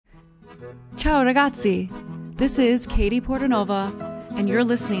Ciao ragazzi, this is Katie Portanova, and you're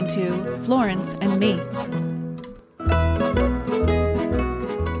listening to Florence and Me.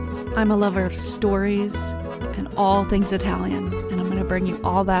 I'm a lover of stories and all things Italian, and I'm going to bring you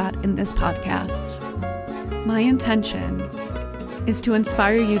all that in this podcast. My intention is to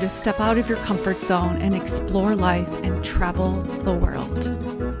inspire you to step out of your comfort zone and explore life and travel the world.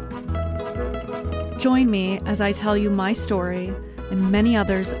 Join me as I tell you my story and many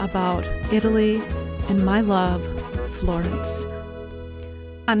others about Italy and my love, Florence.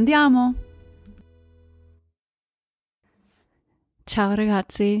 Andiamo! Ciao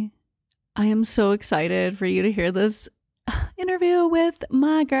ragazzi. I am so excited for you to hear this interview with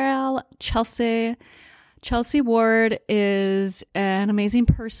my girl, Chelsea. Chelsea Ward is an amazing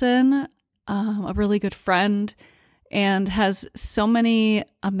person, a really good friend, and has so many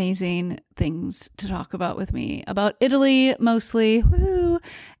amazing things to talk about with me. About Italy, mostly. Woo!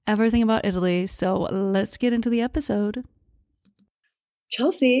 Everything about Italy. So let's get into the episode.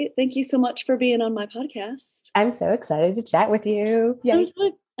 Chelsea, thank you so much for being on my podcast. I'm so excited to chat with you. Yay.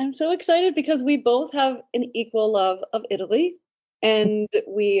 I'm so excited because we both have an equal love of Italy, and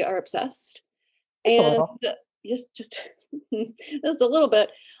we are obsessed. Just and a little. just a little bit.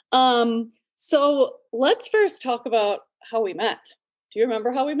 So let's first talk about how we met. Do you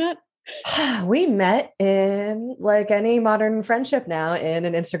remember how we met? We met in, like any modern friendship now, in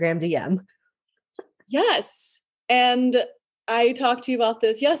an Instagram DM. Yes. And I talked to you about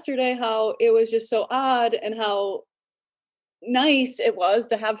this yesterday, how it was just so odd and how nice it was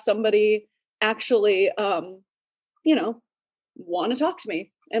to have somebody actually, want to talk to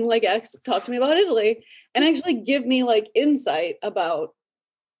me and talk to me about Italy and actually give me like insight about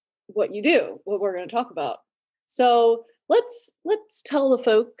what you do, what we're going to talk about. So let's tell the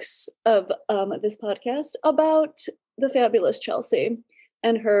folks of this podcast about the fabulous Chelsea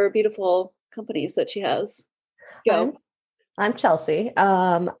and her beautiful companies that she has. Go. I'm Chelsea.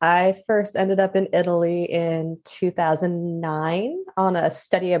 I first ended up in Italy in 2009 on a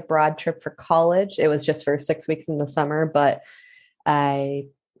study abroad trip for college. It was just for 6 weeks in the summer, but I,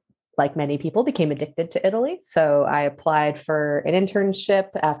 like many people, became addicted to Italy. So I applied for an internship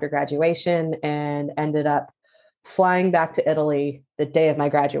after graduation and ended up flying back to Italy the day of my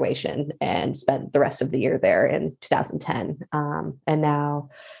graduation and spent the rest of the year there in 2010. And now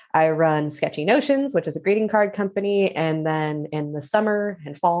I run Sketchy Notions, which is a greeting card company. And then in the summer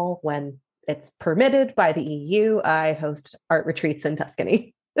and fall, when it's permitted by the EU, I host art retreats in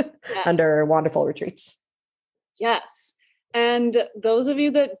Tuscany under Wanderful Retreats. Yes. And those of you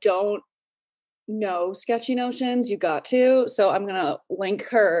that don't know Sketchy Notions, you got to. So I'm going to link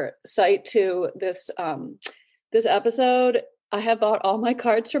her site to this this episode. I have bought all my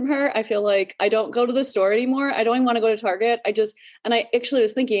cards from her. I feel like I don't go to the store anymore. I don't even want to go to Target. I actually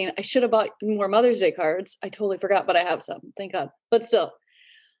was thinking I should have bought more Mother's Day cards. I totally forgot, but I have some. Thank God. But still.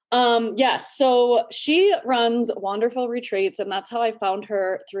 Yes. So she runs Wanderful Retreats, and that's how I found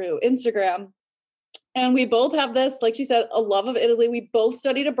her through Instagram. And we both have this, like she said, a love of Italy. We both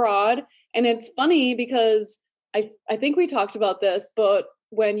studied abroad. And it's funny because I think we talked about this, but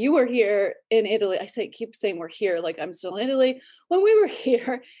when you were here in Italy, keep saying we're here, like I'm still in Italy. When we were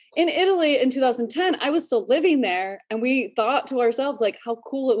here in Italy in 2010, I was still living there. And we thought to ourselves, like, how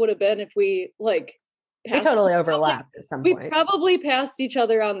cool it would have been if we totally overlapped at some point. We probably passed each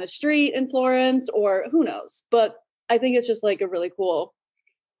other on the street in Florence, or who knows. But I think it's just like a really cool,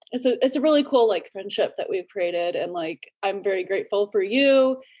 it's a really cool like friendship that we've created. And like, I'm very grateful for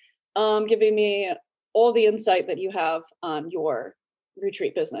you giving me all the insight that you have on your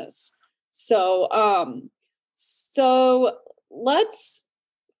retreat business. So let's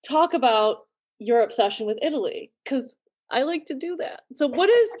talk about your obsession with Italy, because I like to do that. So what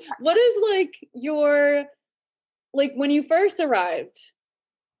is like your, like when you first arrived,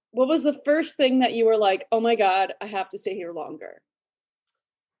 what was the first thing that you were like, oh my God, I have to stay here longer?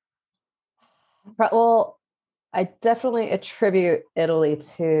 Well, I definitely attribute Italy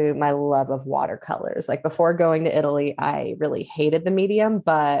to my love of watercolors. Like before going to Italy, I really hated the medium,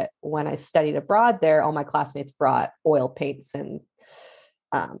 but when I studied abroad there, all my classmates brought oil paints and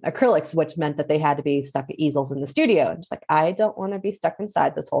acrylics, which meant that they had to be stuck at easels in the studio. And just like, I don't want to be stuck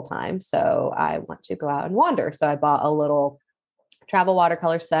inside this whole time. So I want to go out and wander. So I bought a little travel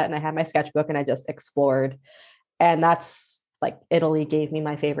watercolor set and I had my sketchbook and I just explored. And that's like, Italy gave me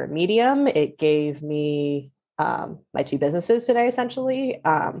my favorite medium. It gave me my two businesses today, essentially.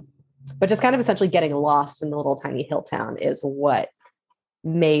 But just kind of essentially getting lost in the little tiny hill town is what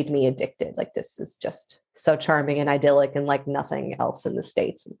made me addicted. Like, this is just so charming and idyllic and like nothing else in the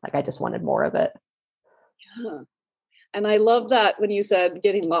States. Like, I just wanted more of it. Yeah. And I love that when you said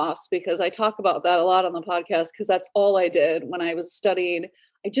getting lost, because I talk about that a lot on the podcast, because that's all I did when I was studying.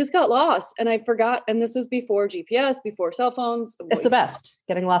 I just got lost and I forgot. And this was before GPS, before cell phones. It's the best.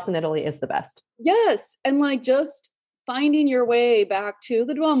 Getting lost in Italy is the best. Yes. And like just finding your way back to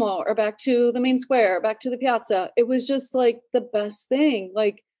the Duomo or back to the main square, back to the piazza. It was just like the best thing.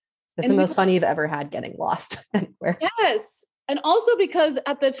 Like, it's the most fun you've ever had getting lost anywhere. Yes. And also because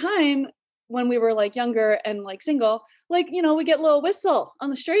at the time when we were like younger and like single, like, you know, we get a little whistle on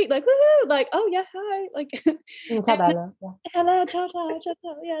the street, like, woohoo, like, oh yeah, hi. Like, Ciao, Bella. Yeah. hello, ciao, ciao, ciao,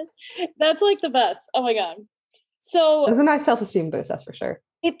 ciao. Yes. That's like the best. Oh my God. So it's a nice self-esteem boost, that's for sure.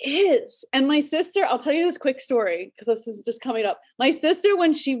 It is. And my sister, I'll tell you this quick story because this is just coming up. My sister,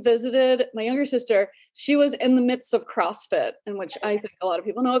 when she visited, my younger sister, she was in the midst of CrossFit, in which I think a lot of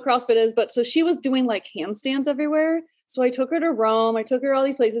people know what CrossFit is. But so she was doing like handstands everywhere. So I took her to Rome. I took her all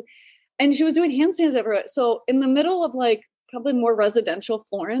these places and she was doing handstands everywhere. So in the middle of like probably more residential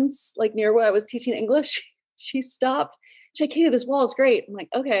Florence, like near where I was teaching English, she stopped. She's like, Katie, this wall is great. I'm like,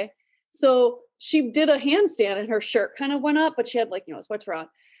 okay. So she did a handstand and her shirt kind of went up, but she had like, you know, sweater on.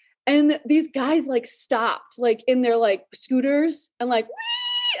 And these guys like stopped like in their like scooters and like,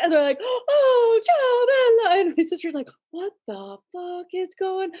 wee! And they're like, oh, ciao, Bella. And my sister's like, what the fuck is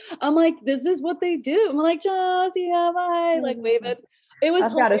going? I'm like, this is what they do. I'm like, ciao, see ya, bye. Like waving. It was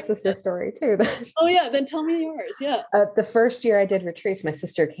I've got a sister story too. Oh yeah, then tell me yours. Yeah. The first year I did retreats, my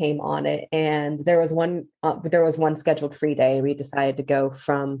sister came on it, and there was one scheduled free day. We decided to go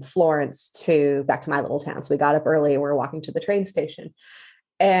from Florence to back to my little town. So we got up early and we were walking to the train station.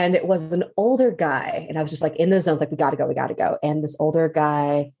 And it was an older guy. And I was just like in the zone, like, we gotta go. And this older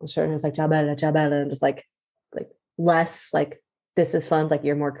guy was like, ciao bella, and just like less like, this is fun. Like,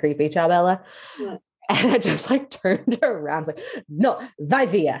 you're more creepy, ciao bella. Yeah. And I just like turned around. I was like, no, vai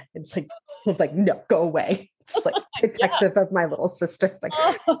via. It's like, no, go away. Just like protective of my little sister. Like,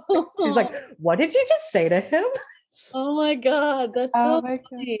 she's like, what did you just say to him? Oh my God. That's so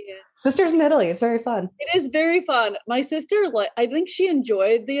funny. Sisters in Italy. It's very fun. It is very fun. My sister, like, I think she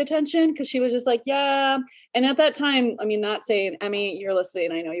enjoyed the attention because she was just like, yeah. And at that time, I mean, not saying, Emmy, you're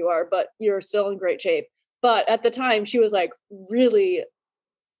listening, I know you are, but you're still in great shape. But at the time she was like really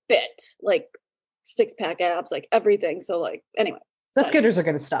fit, like 6-pack abs, like everything. So like, anyway. The scooters are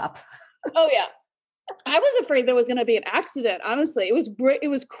going to stop. Oh yeah. I was afraid there was going to be an accident. Honestly, it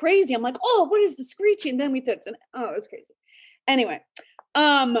was crazy. I'm like, oh, what is the screeching? Then we fixed it. Oh, it was crazy. Anyway,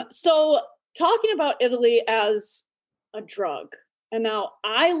 so talking about Italy as a drug, and now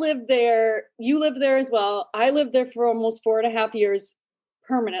I lived there. You lived there as well. I lived there for almost 4.5 years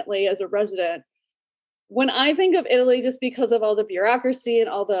permanently as a resident. When I think of Italy, just because of all the bureaucracy and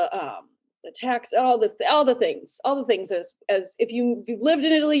all the tax, all the things as if you've lived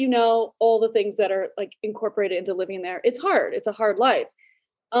in Italy, you know, all the things that are like incorporated into living there. It's hard. It's a hard life.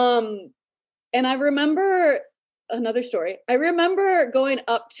 And I remember another story. I remember going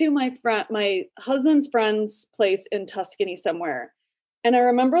up to my husband's friend's place in Tuscany somewhere. And I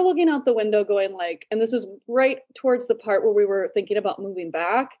remember looking out the window going like, and this was right towards the part where we were thinking about moving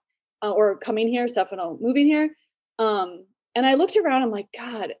back or coming here, Stefano moving here. And I looked around, I'm like,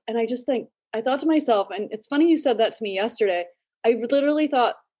 God. And I thought to myself, and it's funny you said that to me yesterday. I literally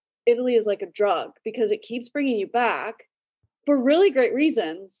thought Italy is like a drug because it keeps bringing you back for really great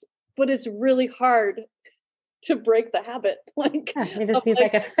reasons, but it's really hard to break the habit. Like, yeah, you just need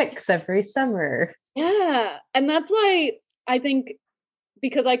like a fix every summer. Yeah. And that's why I think,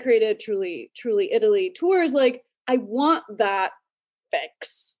 because I created Truly Italy tours, like I want that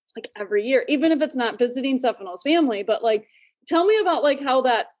fix like every year, even if it's not visiting Stefano's family, but like, tell me about like how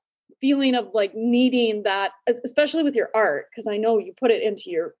that feeling of like needing that, especially with your art, because I know you put it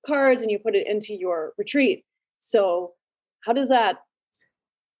into your cards and you put it into your retreat. So how does that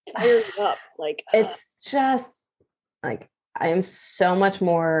fire you up? Like, it's just like, I am so much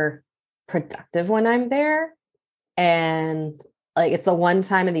more productive when I'm there. And like, it's the one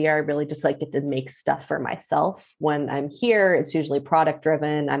time of the year I really just like get to make stuff for myself. When I'm here, it's usually product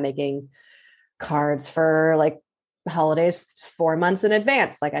driven. I'm making cards for like holidays 4 months in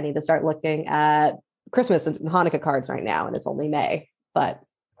advance. Like, I need to start looking at Christmas and Hanukkah cards right now, and it's only May. But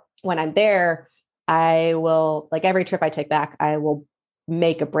when I'm there, I will, like, every trip I take back, I will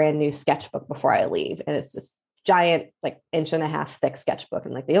make a brand new sketchbook before I leave. And it's just giant, like 1.5 inch thick sketchbook.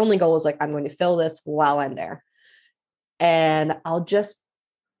 And like, the only goal is like, I'm going to fill this while I'm there. And I'll just,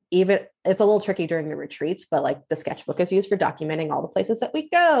 even, it's a little tricky during the retreats, but like the sketchbook is used for documenting all the places that we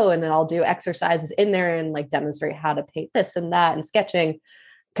go. And then I'll do exercises in there and like demonstrate how to paint this and that and sketching,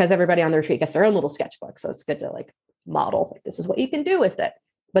 because everybody on the retreat gets their own little sketchbook. So it's good to like model, like, this is what you can do with it.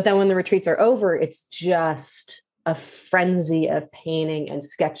 But then when the retreats are over, it's just a frenzy of painting and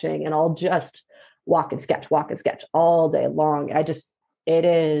sketching, and I'll just walk and sketch all day long. It's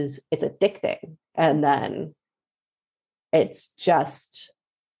addicting. And then it's just,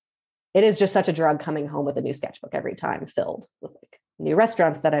 it is just such a drug coming home with a new sketchbook every time, filled with like new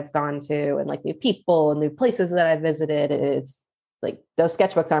restaurants that I've gone to and like new people and new places that I visited. It's like those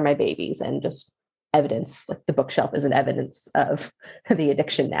sketchbooks are my babies, and just evidence, like the bookshelf is an evidence of the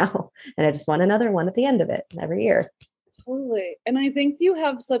addiction now. And I just want another one at the end of it every year. Totally. And I think you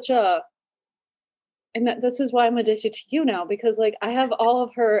have such a, and this is why I'm addicted to you now, because like I have all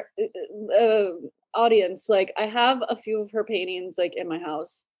of her audience, like I have a few of her paintings like in my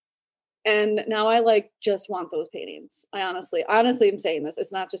house. And now I like just want those paintings. I honestly am saying this.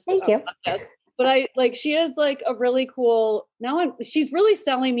 It's not just Thank you. Podcast, but I like, she is like a really cool, she's really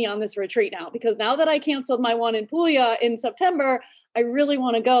selling me on this retreat now, because now that I canceled my one in Puglia in September, I really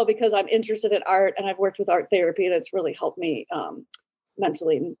want to go because I'm interested in art and I've worked with art therapy and it's really helped me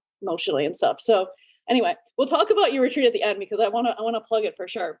mentally and emotionally and stuff. So anyway, we'll talk about your retreat at the end because I want to plug it for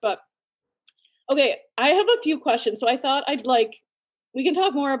sure. But okay, I have a few questions. So I thought we can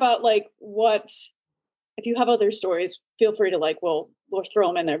talk more about like if you have other stories, feel free to like, we'll throw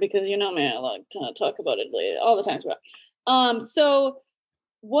them in there because you know me, I like to talk about it all the time. So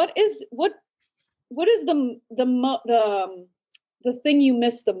what is the thing you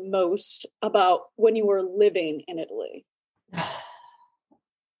miss the most about when you were living in Italy?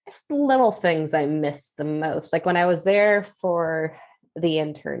 It's the little things I miss the most. Like when I was there for the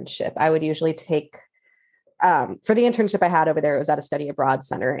internship, I would usually take for the internship I had over there, it was at a study abroad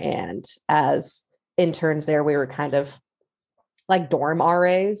center. And as interns there, we were kind of like dorm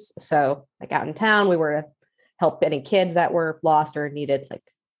RAs. So like out in town, we were to help any kids that were lost or needed, like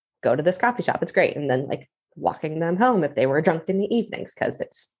go to this coffee shop. It's great. And then like walking them home if they were drunk in the evenings, because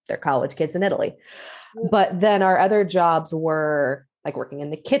they're college kids in Italy. But then our other jobs were like working in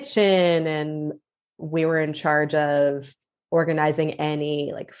the kitchen, and we were in charge of organizing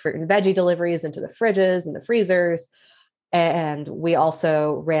any like fruit and veggie deliveries into the fridges and the freezers. And we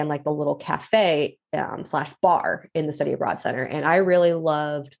also ran like the little cafe / bar in the study abroad center. And I really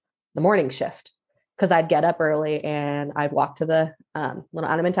loved the morning shift because I'd get up early and I'd walk to the little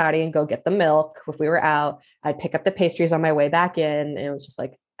alimentari and go get the milk. If we were out, I'd pick up the pastries on my way back in. And it was just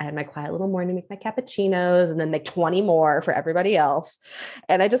like, I had my quiet little morning, make my cappuccinos and then make 20 more for everybody else.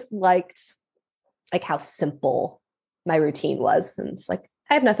 And I just liked like how simple my routine was. And it's like,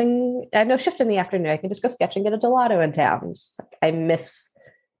 I have no shift in the afternoon. I can just go sketch and get a gelato in town. It's like, I miss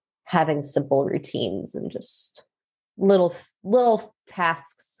having simple routines and just little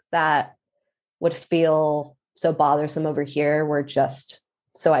tasks that would feel so bothersome over here were just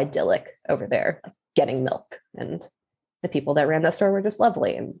so idyllic over there, like getting milk. And the people that ran that store were just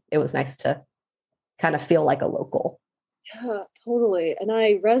lovely. And it was nice to kind of feel like a local. Yeah, totally. And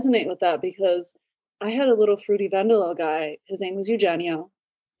I resonate with that because I had a little fruity vendolo guy. His name was Eugenio.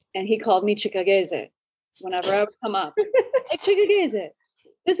 And he called me Chickagese whenever I would come up. Hey, Chickagese,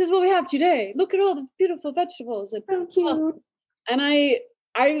 this is what we have today. Look at all the beautiful vegetables. And so cute. And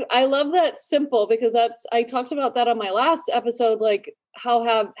I love that simple, because I talked about that on my last episode, like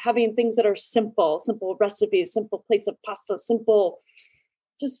how having things that are simple recipes, simple plates of pasta,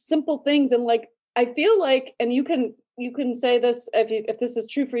 just simple things. And like, I feel like, and you can say this if this is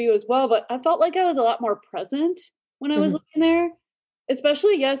true for you as well, but I felt like I was a lot more present when I was living there.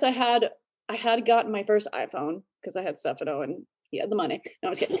 Especially, yes, I had gotten my first iPhone because I had Stefano and he had the money. No,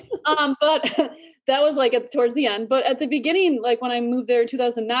 I was kidding. But that was like towards the end. But at the beginning, like when I moved there in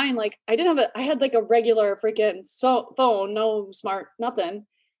 2009, like I had like a regular freaking phone, no smart, nothing.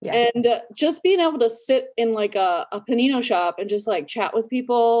 Yeah. And just being able to sit in like a panino shop and just like chat with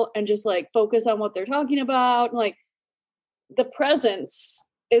people and just like focus on what they're talking about. Like the presence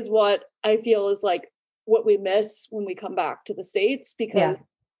is what I feel is like what we miss when we come back to the States, because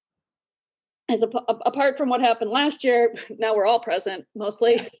apart from what happened last year, now we're all present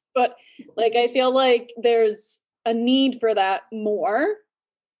mostly, but like, I feel like there's a need for that more.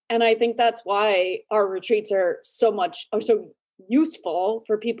 And I think that's why our retreats are so useful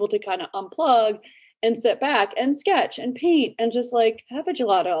for people to kind of unplug and sit back and sketch and paint and just like have a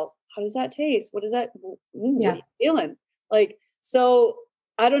gelato. How does that taste? What is that? What are you feeling? Like, so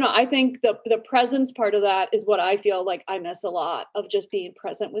I don't know. I think the presence part of that is what I feel like I miss a lot, of just being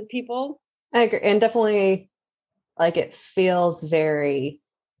present with people. I agree. And definitely like it feels very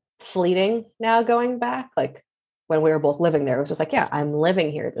fleeting now going back. Like when we were both living there, it was just like, yeah, I'm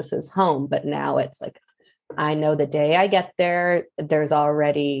living here. This is home. But now it's like, I know the day I get there, there's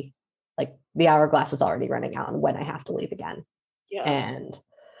already like the hourglass is already running out and when I have to leave again. Yeah. And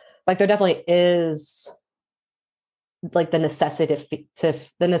like there definitely is like the necessity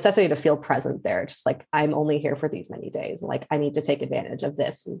the necessity to feel present there. Just like, I'm only here for these many days. Like, I need to take advantage of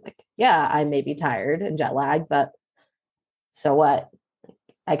this. And like, yeah, I may be tired and jet lagged, but so what?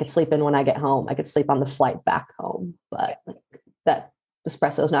 I could sleep in when I get home. I could sleep on the flight back home, but like, that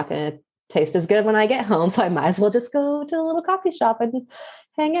espresso is not going to taste as good when I get home. So I might as well just go to a little coffee shop and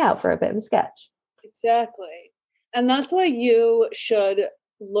hang out for a bit and sketch. Exactly. And that's why you should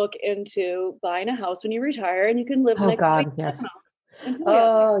look into buying a house when you retire and you can live Oh next to God, yes. Stefano.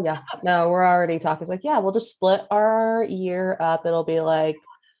 Oh yeah. No, we're already talking. It's like, yeah, we'll just split our year up. It'll be like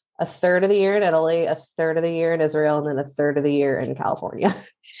a third of the year in Italy, a third of the year in Israel, and then a third of the year in California.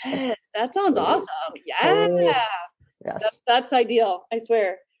 Shit, that sounds Please, awesome. Yeah. please. Yes. That's ideal. I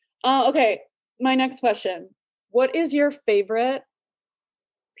swear. Okay. My next question. What is your favorite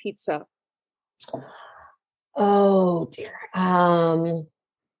pizza? Oh dear.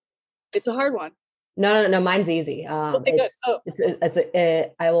 It's a hard one. No. Mine's easy. Okay, good.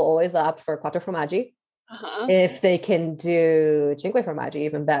 Oh, I will always opt for quattro formaggi. uh-huh. If they can do cinque formaggi,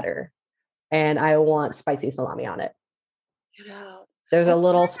 even better. And I want spicy salami on it. Yeah. There's a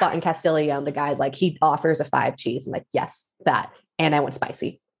little spot in Castiglione. The guy's like, he offers a 5 cheese. I'm like, yes, that. And I want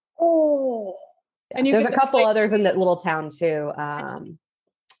spicy. Oh. Yeah. And you There's get a the couple spicy- others in that little town too.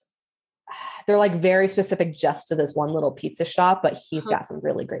 They're like very specific just to this one little pizza shop, but he's got some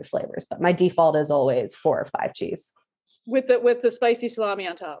really great flavors. But my default is always 4 or 5 cheese. with the spicy salami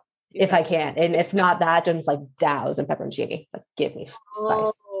on top. If I can. And if not that, then just like douse and pepperoncini. Like, give me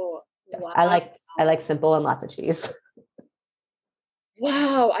spice. Oh, wow. I like simple and lots of cheese.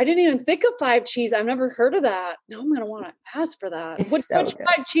 Wow, I didn't even think of 5 cheese. I've never heard of that. Now I'm gonna want to ask for that. It's Which so good.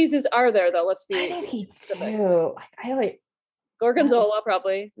 5 cheeses are there though? Let's Why be did he specific. do? I don't. Gorgonzola,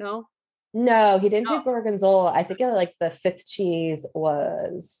 probably. No. No, he didn't do No. gorgonzola. I think like the 5th cheese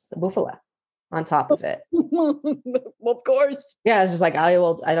was bufala on top of it. Well, of course. Yeah, it's just like, I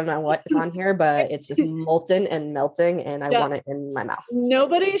don't know what's on here, but it's just molten and melting, and I Yeah. want it in my mouth.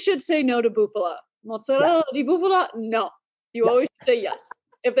 Nobody should say no to bufala. Mozzarella di bufala? No. You always say yes.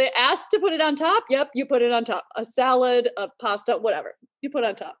 If they ask to put it on top, yep, you put it on top. A salad, a pasta, whatever. You put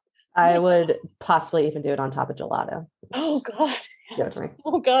on top. I would possibly even do it on top of gelato. Oh God. Yes.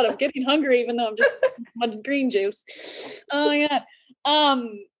 Oh God, I'm getting hungry even though I'm just my green juice. Oh yeah.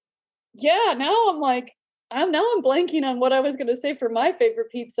 Yeah, now I'm like, I'm blanking on what I was gonna say for my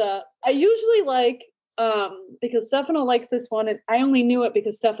favorite pizza. I usually like because Stefano likes this one, and I only knew it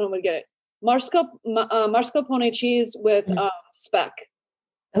because Stefano would get it. Mascarpone cheese with speck.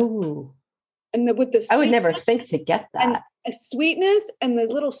 Oh. And with the I would never think to get that. And a sweetness and the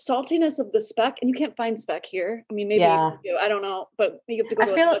little saltiness of the speck, and you can't find speck here. I mean, maybe Yeah. you do, I don't know, but you have to go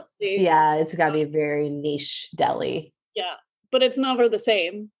to I feel, a yeah, it's got to be a very niche deli. Yeah, but it's never the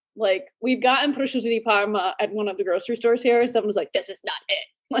same. Like, we've gotten prosciutto di Parma at one of the grocery stores here, and someone's like, "This is not it."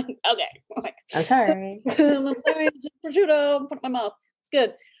 I'm like, okay, I'm like, I'm sorry. prosciutto, put it in my mouth. It's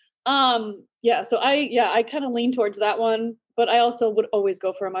good. Yeah. So I kind of lean towards that one, but I also would always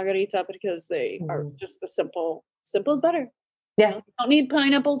go for a margarita because they are just the simple. Simple is better. Yeah. You don't need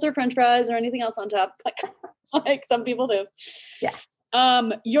pineapples or French fries or anything else on top, like some people do.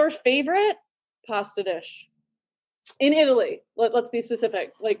 Yeah. Your favorite pasta dish in Italy? Let's be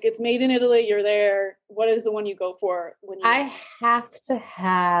specific. Like, it's made in Italy. You're there. What is the one you go for when you? I have to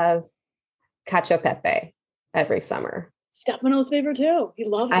have cacio e pepe every summer. Stefano's favorite too. He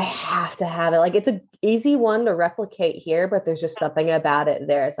loves it. I have to have it. Like, it's an easy one to replicate here, but there's just something about it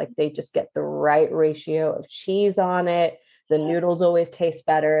there. It's like they just get the right ratio of cheese on it. The noodles always taste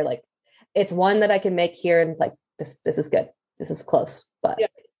better. Like, it's one that I can make here and like, this is good. This is close. But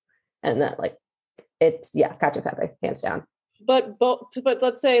and then like it's cacio e pepe, hands down. But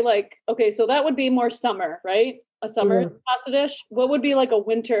let's say, like, okay, so that would be more summer, right? A summer pasta dish. What would be like a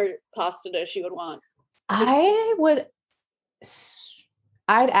winter pasta dish you would want?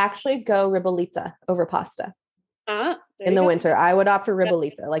 I'd actually go ribollita over pasta. In the winter, I would opt for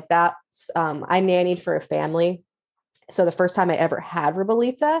ribollita. Like, that's I nannied for a family. So the first time I ever had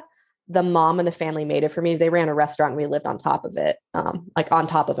ribollita, the mom and the family made it for me. They ran a restaurant and we lived on top of it, like on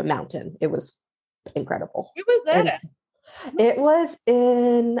top of a mountain. It was incredible. Where was that? It was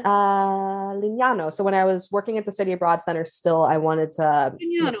in Lignano. So when I was working at the Study Abroad Center, still I wanted to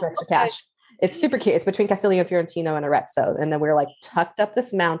make some extra cash. It's super cute. It's between Castiglione Fiorentino and Arezzo. And then we were like tucked up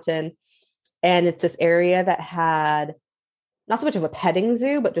this mountain. And it's this area that had not so much of a petting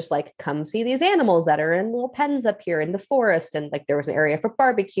zoo, but just like, come see these animals that are in little pens up here in the forest. And like, there was an area for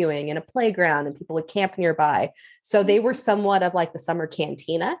barbecuing and a playground and people would camp nearby. So they were somewhat of like the summer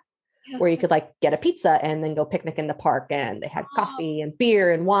cantina where you could like get a pizza and then go picnic in the park. And they had coffee and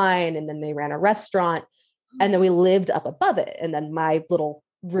beer and wine. And then they ran a restaurant. And then we lived up above it. And then my little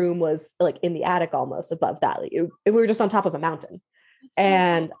room was like in the attic almost above that. Like we were just on top of a mountain.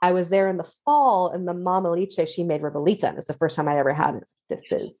 And I was there in the fall, and the mama liche, she made ribollita. And it's the first time I ever had it.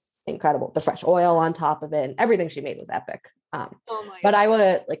 This is incredible. The fresh oil on top of it, and everything she made was epic. Oh my But God. I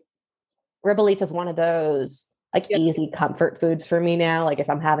would like ribollita is one of those like easy comfort foods for me now. Like if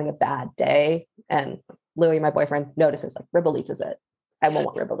I'm having a bad day, and Louis, my boyfriend, notices like ribollita's it. I won't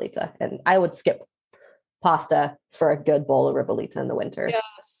want ribollita, and I would skip pasta for a good bowl of ribollita in the winter.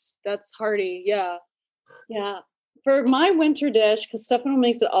 Yes, that's hearty. Yeah. Yeah. For my winter dish, because Stefano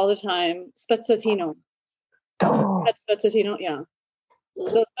makes it all the time, spezzatino. Oh, Spezzatino, yeah.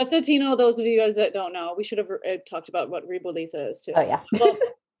 So spezzatino, those of you guys that don't know, we should have talked about what ribollita is too. oh yeah. Well,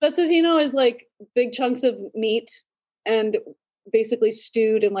 spezzatino is like big chunks of meat and basically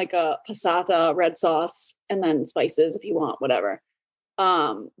stewed in like a passata red sauce, and then spices if you want, whatever.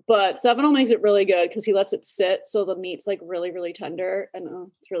 But Stefano makes it really good because he lets it sit so the meat's like really, really tender, and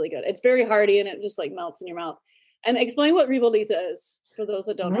it's really good. It's very hearty, and it just like melts in your mouth. And explain what ribollita is for those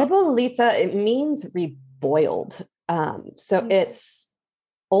that don't know. Ribollita, it means reboiled. So it's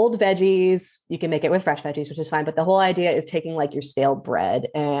old veggies. You can make it with fresh veggies, which is fine. But the whole idea is taking like your stale bread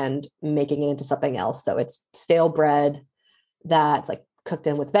and making it into something else. So it's stale bread that's like cooked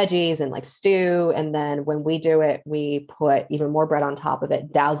in with veggies and like stew. And then when we do it, we put even more bread on top of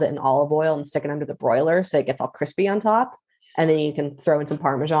it, douse it in olive oil, and stick it under the broiler so it gets all crispy on top. And then you can throw in some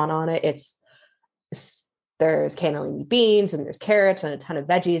Parmesan on it. There's cannellini beans, and there's carrots and a ton of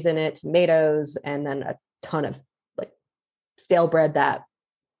veggies in it, tomatoes, and then a ton of like stale bread that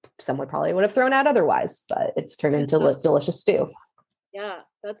someone probably would have thrown out otherwise, but it's turned into delicious stew. Yeah,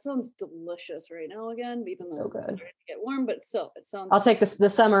 that sounds delicious right now again, even though So it's good. starting to get warm, but still, it sounds. I'll take the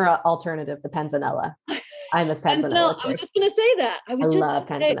summer alternative, the panzanella. I miss panzanella. I was just going to say that. I love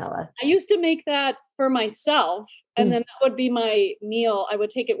panzanella. I used to make that for myself, and then that would be my meal. I would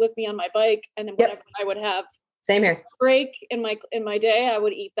take it with me on my bike, and then whatever I would have. Same here. Break in my day, I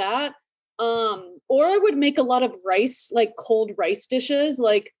would eat that. Or I would make a lot of rice, like cold rice dishes,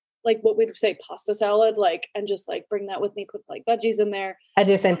 like what we'd say pasta salad, like, and just like bring that with me, put like veggies in there. I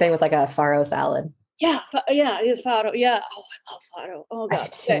do the same thing with like a farro salad. Yeah, it's farro. Yeah. Oh, I love farro. Oh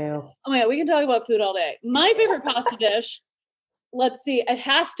god. Too. Okay. Oh my god, we can talk about food all day. My favorite pasta dish. Let's see. It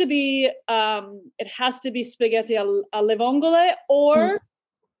has to be spaghetti alle vongole or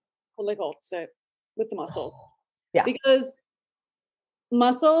con le cozze with the mussels. Yeah. Because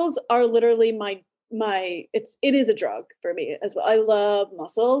mussels are literally it is a drug for me as well. I love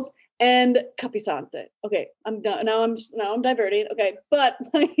mussels and capisante. Okay, I'm done. Now I'm diverting. Okay, but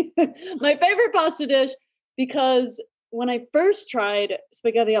my favorite pasta dish, because when I first tried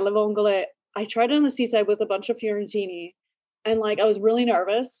spaghetti alle vongole, I tried it on the seaside with a bunch of fiorentini, and like I was really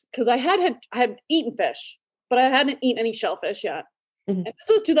nervous because I had eaten fish, but I hadn't eaten any shellfish yet. And this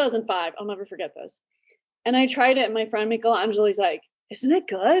was 2005. I'll never forget this. And I tried it, and my friend Michelangelo's like, "Isn't it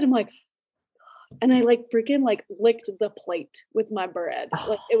good?" I'm like, and I like freaking like licked the plate with my bread.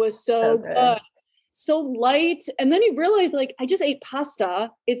 Like it was so good, so light. And then you realize like I just ate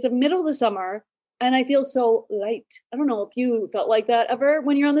pasta. It's the middle of the summer, and I feel so light. I don't know if you felt like that ever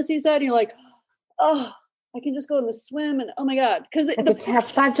when you're on the seaside. And you're like, oh, I can just go in the swim, and oh my god, because I could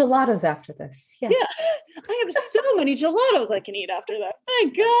have 5 gelatos after this. Yes. Yeah, I have so many gelatos I can eat after that.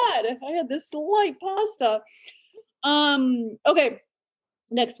 Thank God, I had this light pasta. Okay,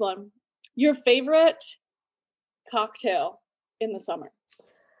 next one. Your favorite cocktail in the summer?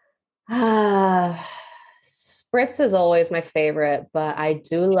 Spritz is always my favorite, but I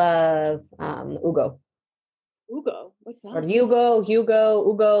do love Ugo. Ugo? What's that? Or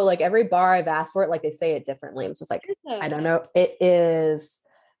Ugo. Like every bar I've asked for it, like they say it differently. It's just like, I don't know. It is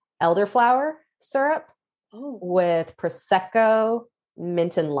elderflower syrup with Prosecco,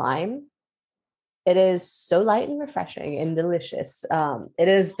 mint, and lime. It is so light and refreshing and delicious. It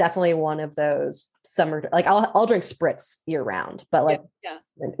is definitely one of those summer, like I'll drink spritz year round, but like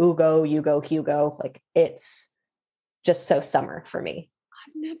an Hugo, like it's just so summer for me.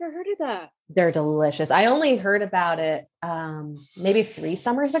 I've never heard of that. They're delicious. I only heard about it maybe 3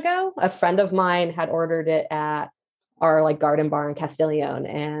 summers ago. A friend of mine had ordered it at our like garden bar in Castiglione,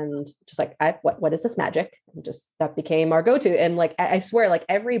 and just like, what is this magic? And just that became our go-to. And like, I swear, like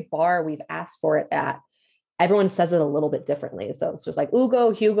every bar we've asked for it at, everyone says it a little bit differently. So it's just like Hugo,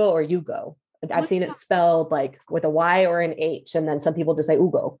 or Hugo. I've seen it spelled like with a Y or an H, and then some people just say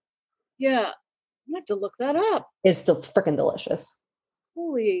Hugo. Yeah, you have to look that up. It's still freaking delicious.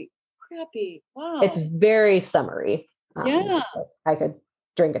 Holy crappy! Wow, it's very summery. Yeah, so I could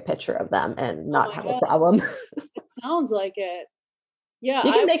drink a picture of them and not have a problem. It sounds like it. Yeah,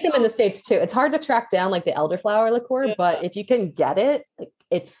 You can make them in the States too. It's hard to track down like the elderflower liqueur, yeah. but if you can get it, like,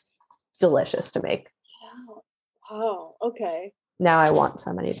 it's delicious to make. Wow. Wow. Okay. Now I want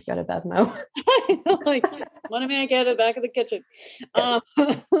some. I need to go to Bevmo. Like, want to make it back in the kitchen. Yes.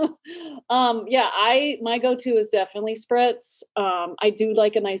 Yeah, my go-to is definitely spritz. I do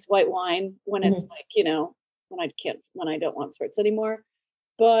like a nice white wine when it's Mhm. like, when I don't want spritz anymore.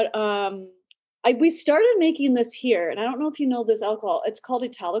 But we started making this here, and I don't know if you know this alcohol. It's called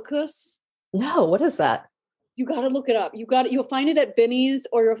Italicus. No, what is that? You got to look it up. You'll find it at Binny's,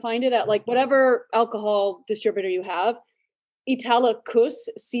 or you'll find it at like whatever alcohol distributor you have. Italicus,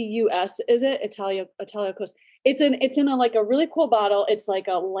 Cus, is it? Italicus. It's in a like a really cool bottle. It's like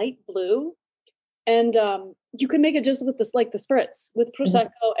a light blue. And you can make it just with this, like the spritz with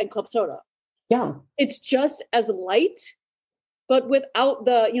Prosecco and club soda. Yum. It's just as light, but without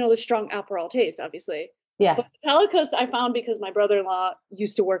the strong Aperol taste, obviously. Yeah. But Italicus I found because my brother-in-law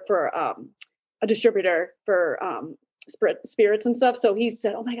used to work for a distributor for spirits and stuff. So he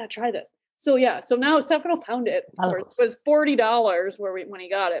said, "Oh my God, try this." So yeah, so now Stefano found it. It was $40 when he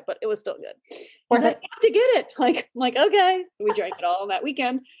got it, but it was still good. He's like, "You have to get it." Like, I'm like, okay. We drank it all that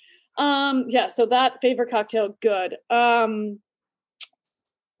weekend. Yeah, so that favorite cocktail, good.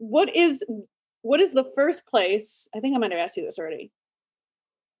 What is the first place? I think I might have asked you this already.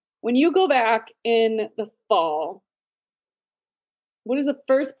 When you go back in the fall, what is the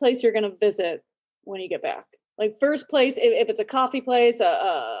first place you're going to visit when you get back? Like first place, if it's a coffee place,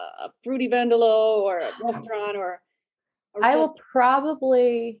 a fruity vendolo, or a restaurant, or I will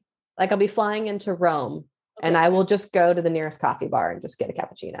probably I'll be flying into Rome, and I will just go to the nearest coffee bar and just get a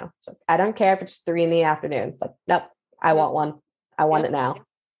cappuccino. So I don't care if it's 3 p.m. Like, nope, I want one. I want it now.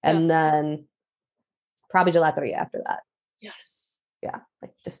 And then probably gelateria after that. Yes. Yeah.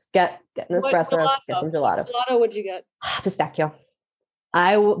 Like just get an espresso, get some gelato. What gelato would you get? Pistachio.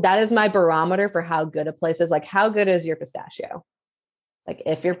 That is my barometer for how good a place is. Like, how good is your pistachio? Like,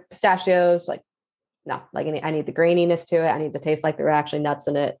 if your pistachios, like, no, like I need the graininess to it. I need to taste like there are actually nuts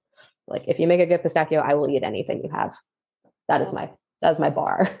in it. Like, if you make a good pistachio, I will eat anything you have. That is my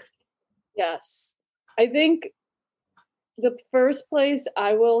bar. Yes. I think the first place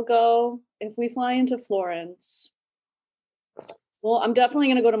I will go if we fly into Florence. Well, I'm definitely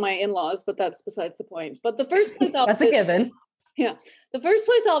going to go to my in-laws, but that's besides the point. But the first place I'll that's a given. Yeah. The first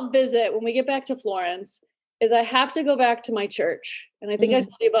place I'll visit when we get back to Florence is I have to go back to my church. And I think I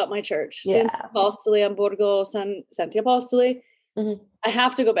told you about my church. Yeah. Santi Apostoli, Amburgo, Santi Apostoli. I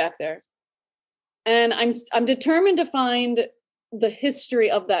have to go back there. And I'm determined to find the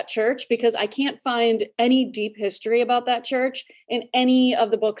history of that church, because I can't find any deep history about that church in any of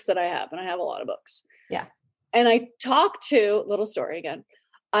the books that I have. And I have a lot of books. Yeah. And I talked to, little story again,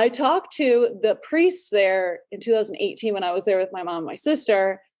 I talked to the priests there in 2018 when I was there with my mom and my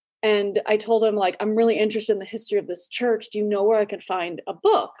sister. And I told him, like, I'm really interested in the history of this church. Do you know where I could find a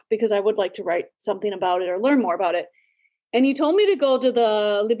book? Because I would like to write something about it or learn more about it. And he told me to go to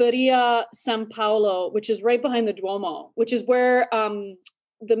the Libreria San Paolo, which is right behind the Duomo, which is where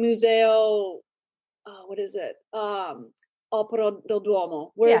the Museo, what is it? Opera del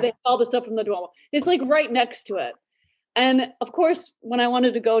Duomo, where they have all the stuff from the Duomo. It's like right next to it. And of course, when I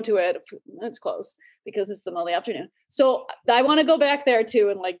wanted to go to it, it's closed because it's the middle of the afternoon. So I want to go back there too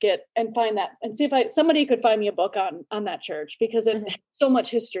and like find that and see if somebody could find me a book on that church, because it has so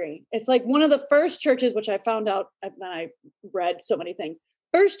much history. It's like one of the first churches, which I found out when I read so many things,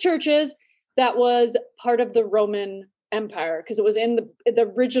 first churches that was part of the Roman Empire, because it was in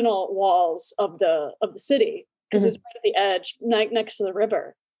the original walls of the city, because it's right at the edge, next to the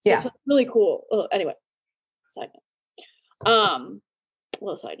river. So it's really cool. Anyway, side note.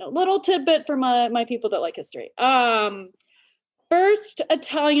 Little side note, little tidbit for my people that like history. First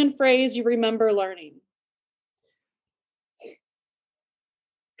Italian phrase you remember learning.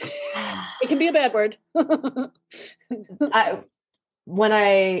 It can be a bad word. When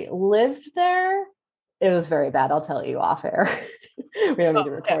I lived there, it was very bad. I'll tell you off air. We don't need to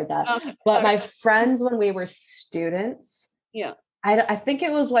record that. Okay. But my friends, when we were students, I think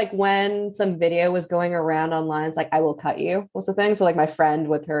it was like when some video was going around online, it's like, I will cut you was the thing. So like my friend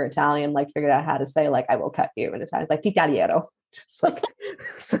with her Italian, like figured out how to say like, I will cut you in Italian. It's like, ti taglierò. Just like,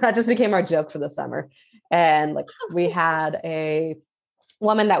 so that just became our joke for the summer. And like, we had a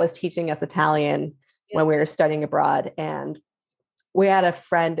woman that was teaching us Italian when we were studying abroad. And we had a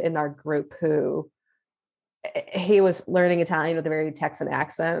friend in our group who he was learning Italian with a very Texan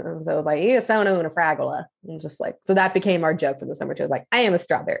accent. And so it was like, io sono una fragola. And just like, so that became our joke for the summer too. It was like, I am a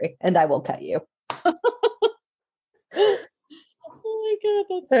strawberry and I will cut you. Oh my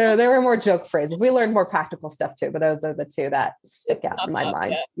God, that's There were more joke phrases. We learned more practical stuff too, but those are the two that stick out in my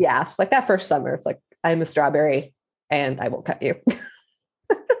mind. Yeah. It's like that first summer. It's like, I'm a strawberry and I will cut you.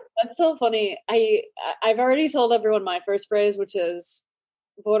 That's so funny. I've already told everyone my first phrase, which is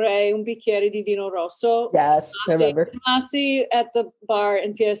vorrei un bicchiere di vino rosso. Yes, I remember. Masi at the bar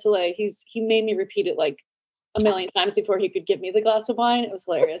in Fiesole, he made me repeat it like a million times before he could give me the glass of wine. It was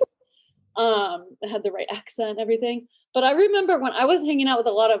hilarious. It had the right accent and everything. But I remember when I was hanging out with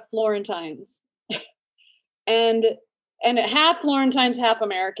a lot of Florentines and half Florentines, half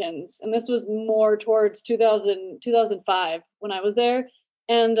Americans. And this was more towards 2005 when I was there.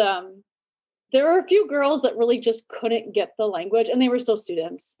 And there were a few girls that really just couldn't get the language, and they were still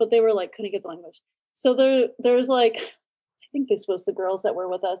students, but they were like, couldn't get the language. So there's like, I think this was the girls that were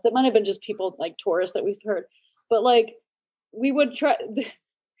with us. That might have been just people like tourists that we've heard. But like, we would try.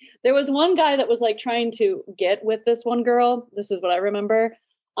 There was one guy that was like trying to get with this one girl. This is what I remember.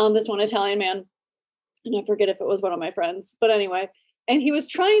 This one Italian man. And I forget if it was one of my friends, but anyway. And he was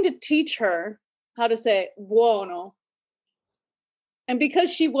trying to teach her how to say buono. And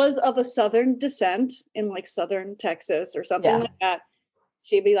because she was of a Southern descent in like Southern Texas or something like that,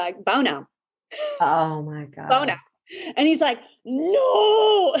 she'd be like, bono. Oh my God. Bono. And he's like,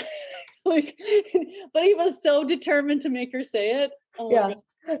 no. Like, but he was so determined to make her say it. Oh yeah.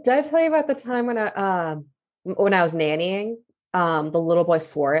 Did I tell you about the time when I was nannying, the little boy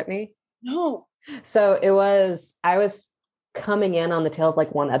swore at me? No. So I was coming in on the tail of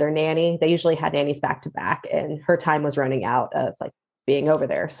like one other nanny. They usually had nannies back to back, and her time was running out of like being over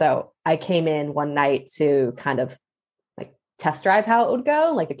there. So I came in one night to kind of like test drive how it would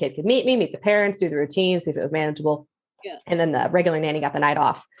go. Like the kid could meet me, meet the parents, do the routine, see if it was manageable. Yeah. And then the regular nanny got the night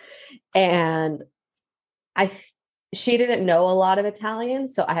off. And she didn't know a lot of Italian.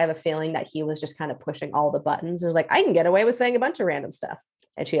 So I have a feeling that he was just kind of pushing all the buttons. It was like, I can get away with saying a bunch of random stuff,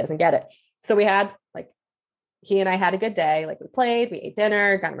 and she doesn't get it. So we had like, he and I had a good day. Like we played, we ate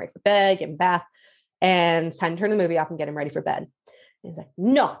dinner, got him ready for bed, gave him a bath, and it's time to turn the movie off and get him ready for bed. And he's like,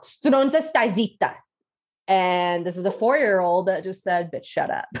 no, stronza stai zitta. And this is a 4-year-old that just said, bitch,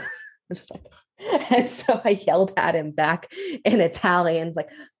 shut up. I'm just like, and so I yelled at him back in Italian. It's like,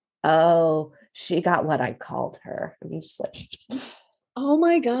 oh, she got what I called her. And I'm just like, oh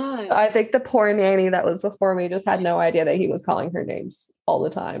my God. I think the poor nanny that was before me just had no idea that he was calling her names all the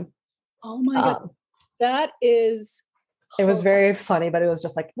time. Oh my God. That is. It was very funny, but it was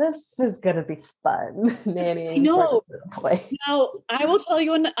just like, this is going to be fun. Nannying. No. Now, I will tell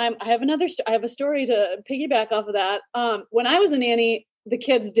you, I have a story to piggyback off of that. When I was a nanny, the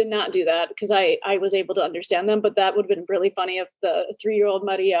kids did not do that because I was able to understand them, but that would have been really funny if the 3-year-old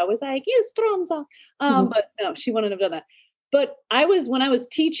Maria was like, you stronza. But no, she wouldn't have done that. But when I was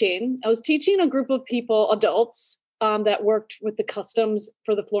teaching a group of people, adults, that worked with the customs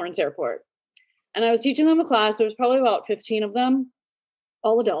for the Florence airport. And I was teaching them a class. There was probably about 15 of them,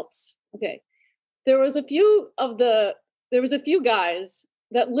 all adults. Okay. There was a few guys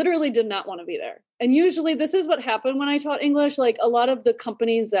that literally did not want to be there. And usually this is what happened when I taught English. Like a lot of the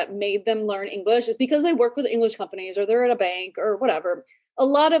companies that made them learn English is because they work with English companies or they're at a bank or whatever. A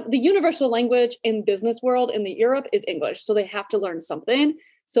lot of the universal language in business world in Europe is English. So they have to learn something.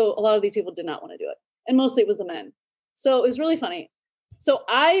 So a lot of these people did not want to do it. And mostly it was the men. So it was really funny. So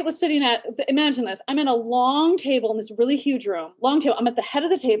I was sitting imagine this, I'm in a long table in this really huge room, long table. I'm at the head of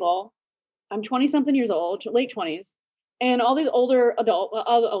the table. I'm 20 something years old, late 20s. And all these older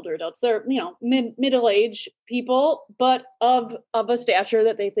adults, they're, middle-aged people, but of a stature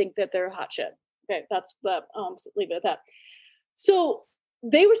that they think that they're hot shit. Okay. That's that. Leave it at that. So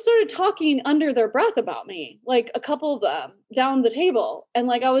they were sort of talking under their breath about me, like a couple of them down the table. And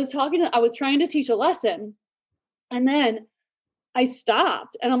like, I was trying to teach a lesson. And then I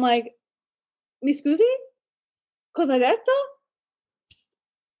stopped and I'm like, mi scusi? Cosa hai detto?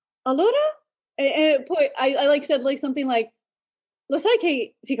 Allora? And poi I like said like something like, lo sai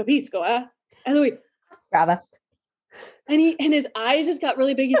che si capisco, eh? And lui, Brava. And his eyes just got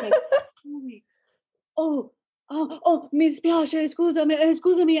really big. He's like, oh, mi spiace,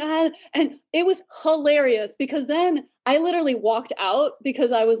 scusami. And it was hilarious because then I literally walked out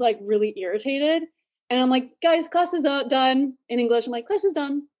because I was like really irritated. And I'm like, guys, class is done in English. I'm like, class is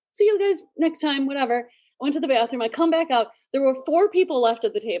done. See you guys next time, whatever. I went to the bathroom. I come back out. There were 4 people left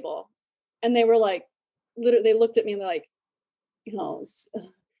at the table. And they were like, literally, they looked at me and they're like,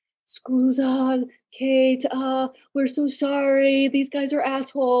 scusa, Kate, we're so sorry. These guys are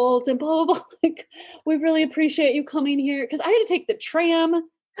assholes and blah, blah, blah. Like, we really appreciate you coming here. Because I had to take the tram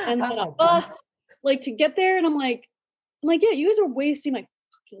and then a bus, like to get there. And I'm like, yeah, you guys are wasting my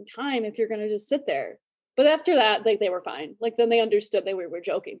fucking time if you're going to just sit there. But after that, like they were fine. Like then they understood we were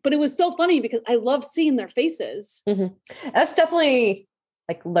joking. But it was so funny because I love seeing their faces. Mm-hmm. That's definitely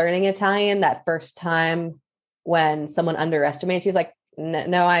like learning Italian that first time when someone underestimates you. Like,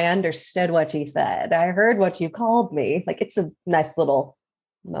 no, I understood what you said. I heard what you called me. Like, it's a nice little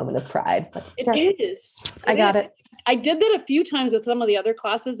moment of pride. But It yes, is. I got it. I did that a few times with some of the other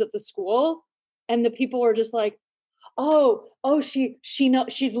classes at the school, and the people were just like, "Oh, she know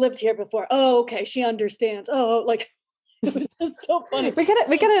she's lived here before. Oh, okay, she understands. Oh, like it was just so funny." We kind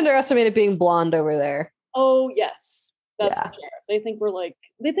of underestimated being blonde over there. Oh yes, that's Yeah. for sure. They think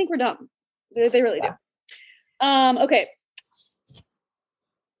we're dumb. They really Yeah. do. Okay.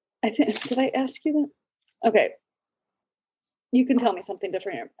 Did I ask you that? Okay. You can tell me something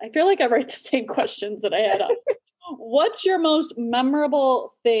different here. I feel like I write the same questions that I had up. What's your most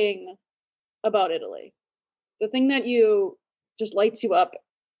memorable thing about Italy? The thing that you just lights you up,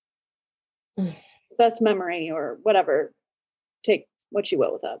 best memory or whatever. Take what you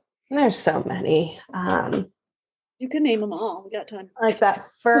will with that. There's so many. You can name them all. We got time. Like that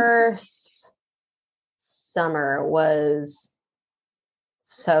first summer was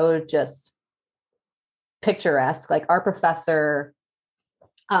so just picturesque. Like our professor,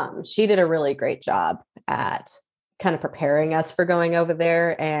 she did a really great job at kind of preparing us for going over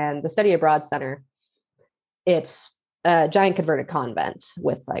there. And the Study Abroad Center, it's a giant converted convent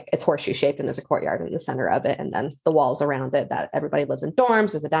with like it's horseshoe shaped and there's a courtyard in the center of it. And then the walls around it that everybody lives in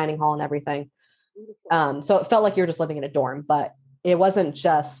dorms. There's a dining hall and everything. So it felt like you were just living in a dorm, but it wasn't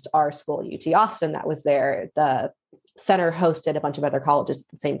just our school, UT Austin, that was there. The center hosted a bunch of other colleges at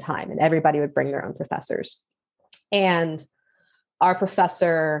the same time, and everybody would bring their own professors. And our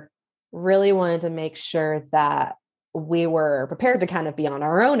professor really wanted to make sure that we were prepared to kind of be on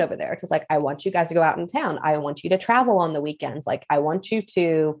our own over there. It's like, I want you guys to go out in town. I want you to travel on the weekends. Like, I want you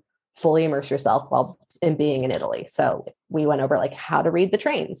to fully immerse yourself while in being in Italy. So we went over like how to read the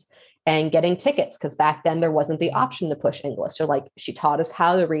trains and getting tickets. Cause back then there wasn't the option to push English. So like she taught us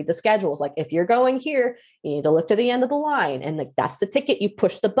how to read the schedules. Like if you're going here, you need to look to the end of the line. And like, that's the ticket you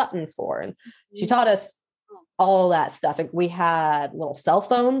push the button for. And she taught us all that stuff. Like we had little cell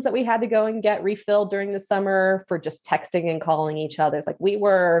phones that we had to go and get refilled during the summer for just texting and calling each other. It's like we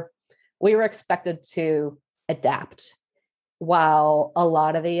were expected to adapt, while a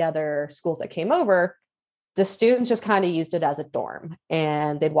lot of the other schools that came over, the students just kind of used it as a dorm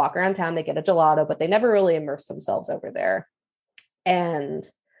and they'd walk around town, they get a gelato, but they never really immersed themselves over there. And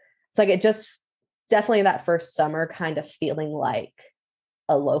it's like, it just definitely that first summer kind of feeling like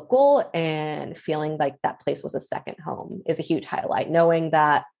a local and feeling like that place was a second home is a huge highlight. Knowing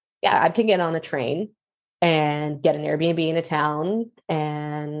that, yeah, I can get on a train and get an Airbnb in a town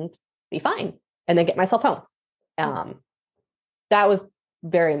and be fine and then get myself home. That was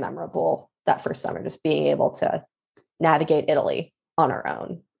very memorable that first summer, just being able to navigate Italy on our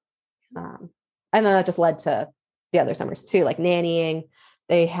own. And then that just led to the other summers too, like nannying.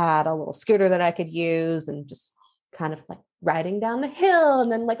 They had a little scooter that I could use and just kind of like riding down the hill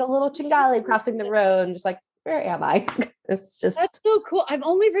and then like a little cingale crossing the road and just like, where am I? It's just, that's so cool. I've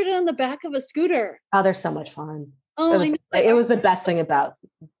only ridden on the back of a scooter. Oh, they're so much fun. Oh, I know. It was the best thing about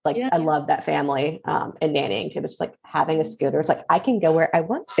like, Yeah. I love that family and nannying too, but just like having a scooter. It's like, I can go where I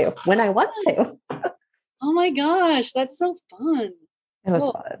want to, when I want to. Oh my gosh. That's so fun. It was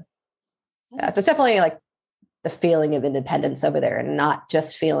fun. Yeah, so it's definitely like the feeling of independence over there and not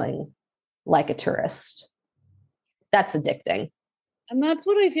just feeling like a tourist. That's addicting. And that's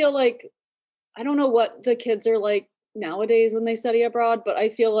what I feel like. I don't know what the kids are like nowadays when they study abroad, but I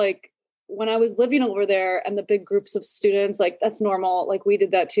feel like when I was living over there and the big groups of students, like that's normal. Like we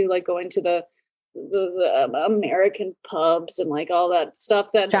did that too, like going to the American pubs and like all that stuff.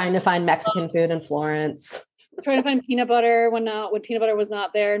 That trying to find Mexican food in Florence. Trying to find peanut butter when peanut butter was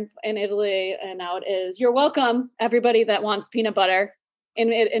not there in Italy, and now it is. You're welcome, everybody that wants peanut butter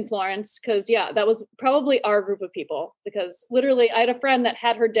in Florence, because yeah, that was probably our group of people. Because literally, I had a friend that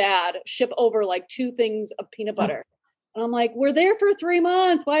had her dad ship over like 2 things of peanut butter, and I'm like, we're there for 3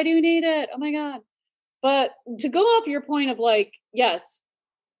 months. Why do you need it? Oh my god! But to go off your point of like, yes,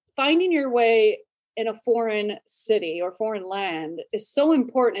 finding your way in a foreign city or foreign land is so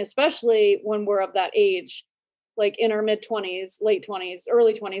important, especially when we're of that age. Like in our mid 20s, late 20s,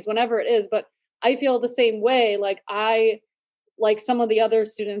 early 20s, whenever it is. But I feel the same way. Like some of the other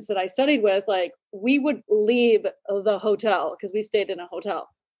students that I studied with, like we would leave the hotel because we stayed in a hotel.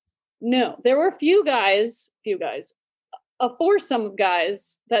 No, there were a foursome of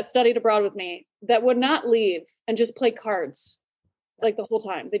guys that studied abroad with me that would not leave and just play cards like the whole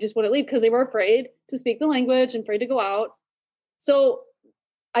time. They just wouldn't leave because they were afraid to speak the language and afraid to go out. So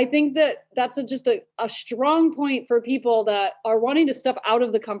I think that that's just a strong point for people that are wanting to step out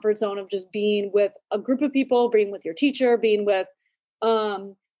of the comfort zone of just being with a group of people, being with your teacher, being with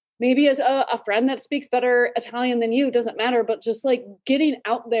maybe as a friend that speaks better Italian than you, doesn't matter, but just like getting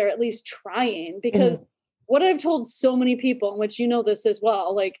out there, at least trying, because what I've told so many people, in which you know this as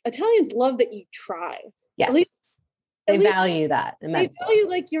well, like Italians love that you try. Yes. They value that immensely. They value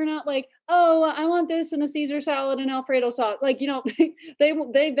like you're not like, oh, I want this in a Caesar salad and Alfredo sauce. Like, you know,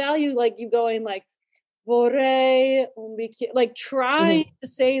 they value like you going like vorrei un bicchiere, like trying to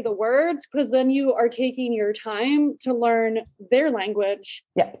say the words, because then you are taking your time to learn their language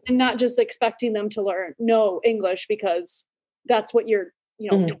and not just expecting them to know English because that's what your,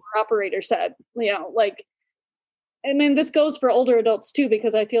 you know, tour operator said, you know, like, I mean, this goes for older adults too,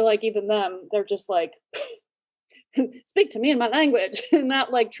 because I feel like even them, they're just like, speak to me in my language, and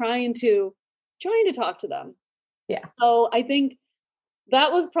not like trying to talk to them. Yeah. So I think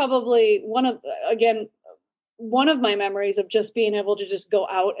that was probably one of my memories of just being able to just go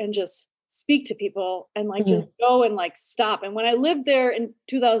out and just speak to people and like just go and like stop. And when I lived there in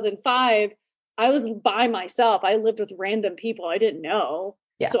 2005, I was by myself. I lived with random people I didn't know.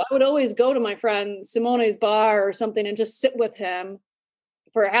 Yeah. So I would always go to my friend Simone's bar or something and just sit with him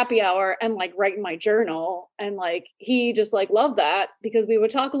for a happy hour and like write in my journal. And like, he just like loved that, because we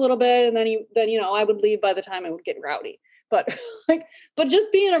would talk a little bit and then you know, I would leave by the time it would get rowdy, but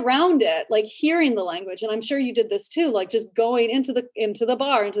just being around it, like hearing the language. And I'm sure you did this too, like just going into the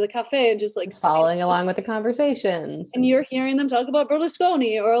bar, into the cafe and just like following along with the conversations. And you're hearing them talk about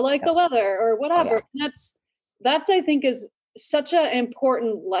Berlusconi or like the weather or whatever. Oh, yeah. That's, I think, is such an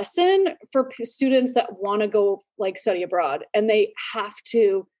important lesson for students that want to go like study abroad, and they have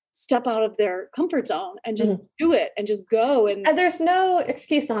to step out of their comfort zone and just do it and just go. And there's no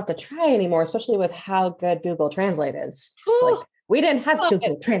excuse not to try anymore, especially with how good Google Translate is. Like, we didn't have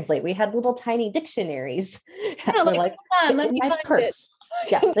Google Translate. We had little tiny dictionaries. Yeah, like, in my purse.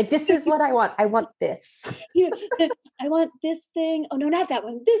 Yeah, like this is what I want. I want this. I want this thing. Oh no, not that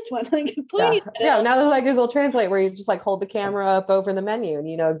one. This one. Like now there's like Google Translate where you just like hold the camera up over the menu and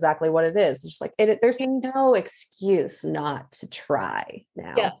you know exactly what it is. It's just like there's no excuse not to try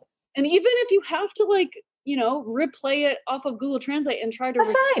now. Yeah, and even if you have to like, you know, replay it off of Google Translate and try to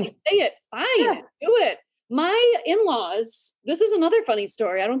say it, fine, do it. My in-laws. This is another funny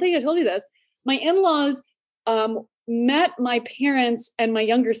story. I don't think I told you this. My in-laws met my parents and my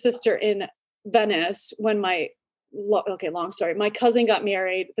younger sister in Venice when long story. My cousin got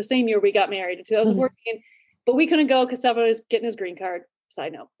married the same year we got married in 2014, but we couldn't go because Stefan was getting his green card.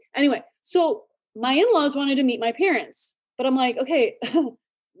 Side note. Anyway, so my in-laws wanted to meet my parents, but I'm like, okay,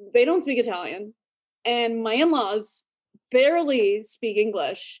 they don't speak Italian, and my in-laws barely speak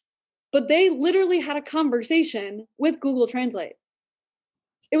English, but they literally had a conversation with Google Translate.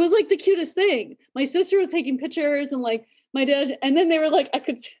 It was like the cutest thing. My sister was taking pictures and like my dad, and then they were like, I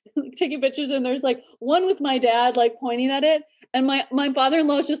could like, taking pictures, and there's like one with my dad like pointing at it, and my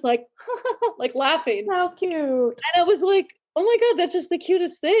father-in-law was just like like laughing. How cute. And I was like, oh my God, that's just the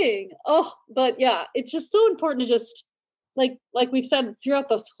cutest thing. Oh, but yeah, it's just so important to just like we've said throughout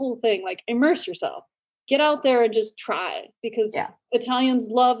this whole thing, like immerse yourself, get out there and just try, because Italians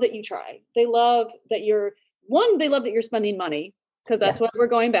love that you try. They love that you're spending money, because that's why we're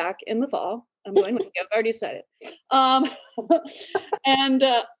going back in the fall. I'm going with you. I've already decided. And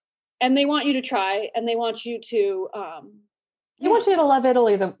they want you to try, and they want you to they want you to love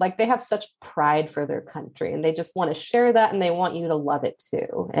Italy. Like they have such pride for their country, and they just want to share that, and they want you to love it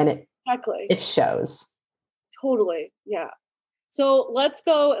too. And it shows. Totally. Yeah. So let's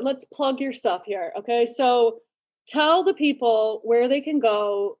plug your stuff here. Okay. So tell the people where they can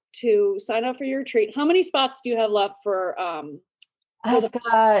go to sign up for your retreat. How many spots do you have left for I've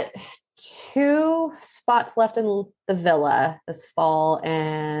got 2 spots left in the villa this fall,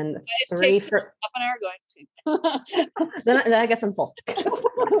 and 3 for half an hour going. then I guess I'm full.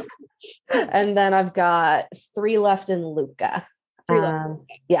 And then I've got 3 left in Lucca.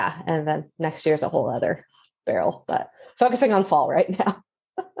 Yeah, and then next year's a whole other barrel, but focusing on fall right now.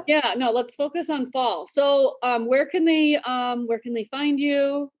 Yeah, no, let's focus on fall. So where can they find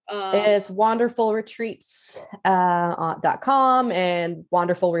you? It's wanderfulretreats.com and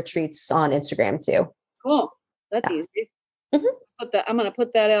Wanderful Retreats on Instagram too. Cool. That's easy. I'm going to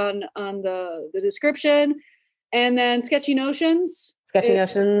put that on the description. And then Sketchy Notions. Sketchy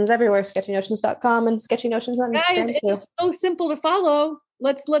Notions everywhere. SketchyNotions.com and Sketchy Notions on Instagram too. It's so simple to follow.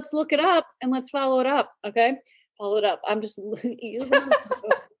 Let's look it up and let's follow it up. Okay. Follow it up. I'm just using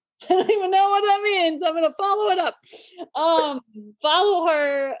I don't even know what that means. I'm going to follow it up. Follow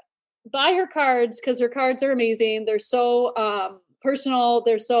her, buy her cards, because her cards are amazing. They're so personal.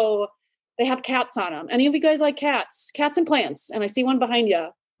 They have cats on them. Any of you guys like cats? Cats and plants. And I see one behind you.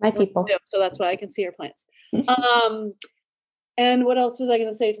 My people. So that's why I can see your plants. And what else was I going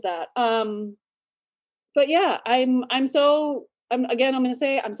to say to that? But yeah, I'm going to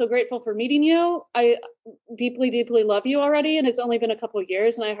say I'm so grateful for meeting you. I deeply, deeply love you already. And it's only been a couple of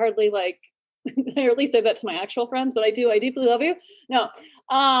years, and I hardly I hardly say that to my actual friends, but I do. I deeply love you. No,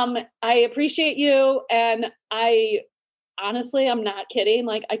 I appreciate you. And honestly, I'm not kidding.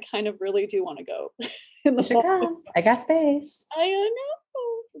 Like, I kind of really do want to go. I got space. I know.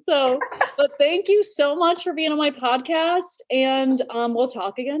 So, but thank you so much for being on my podcast, and we'll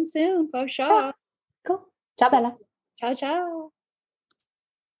talk again soon. For sure. Yeah. Cool. Ciao, Bella. Ciao, ciao.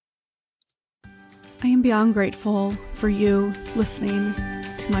 I am beyond grateful for you listening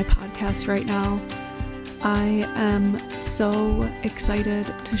to my podcast right now. I am so excited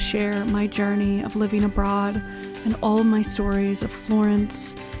to share my journey of living abroad and all of my stories of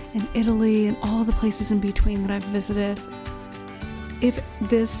Florence and Italy and all the places in between that I've visited. If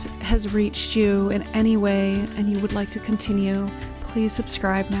this has reached you in any way and you would like to continue, please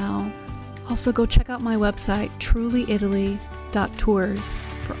subscribe now. Also, go check out my website, trulyitaly.tours,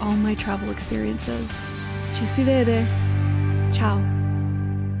 for all my travel experiences. Ci si vede. Ciao.